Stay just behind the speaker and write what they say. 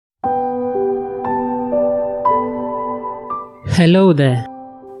Hello there.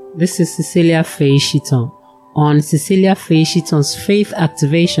 This is Cecilia on Cecilia Faye-Shiton's Faith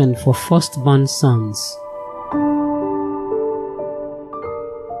Activation for Firstborn Sons.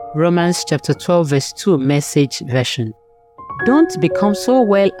 Romans chapter 12 verse 2 Message version. Don't become so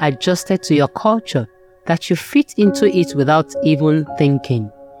well adjusted to your culture that you fit into it without even thinking.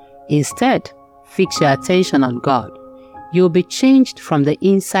 Instead, fix your attention on God. You'll be changed from the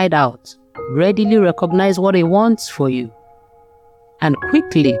inside out. Readily recognize what He wants for you and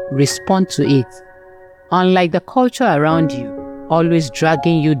quickly respond to it. Unlike the culture around you, always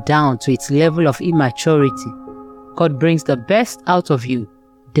dragging you down to its level of immaturity, God brings the best out of you,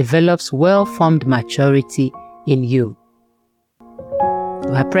 develops well-formed maturity in you.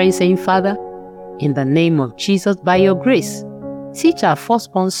 We are praying saying, Father, in the name of Jesus, by your grace, teach our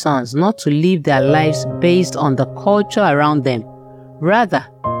firstborn sons not to live their lives based on the culture around them. Rather,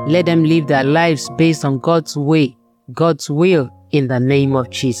 let them live their lives based on God's way, God's will, in the name of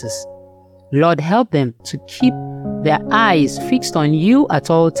Jesus. Lord, help them to keep their eyes fixed on you at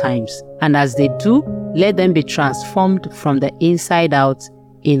all times. And as they do, let them be transformed from the inside out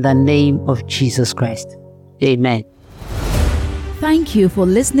in the name of Jesus Christ. Amen. Thank you for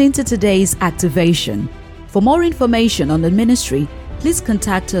listening to today's activation. For more information on the ministry, please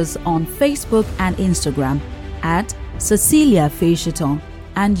contact us on Facebook and Instagram at Cecilia Faye-Shiton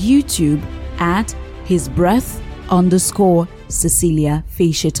and YouTube at _Cecilia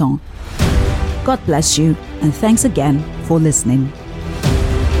Faye-Shiton. God bless you and thanks again for listening.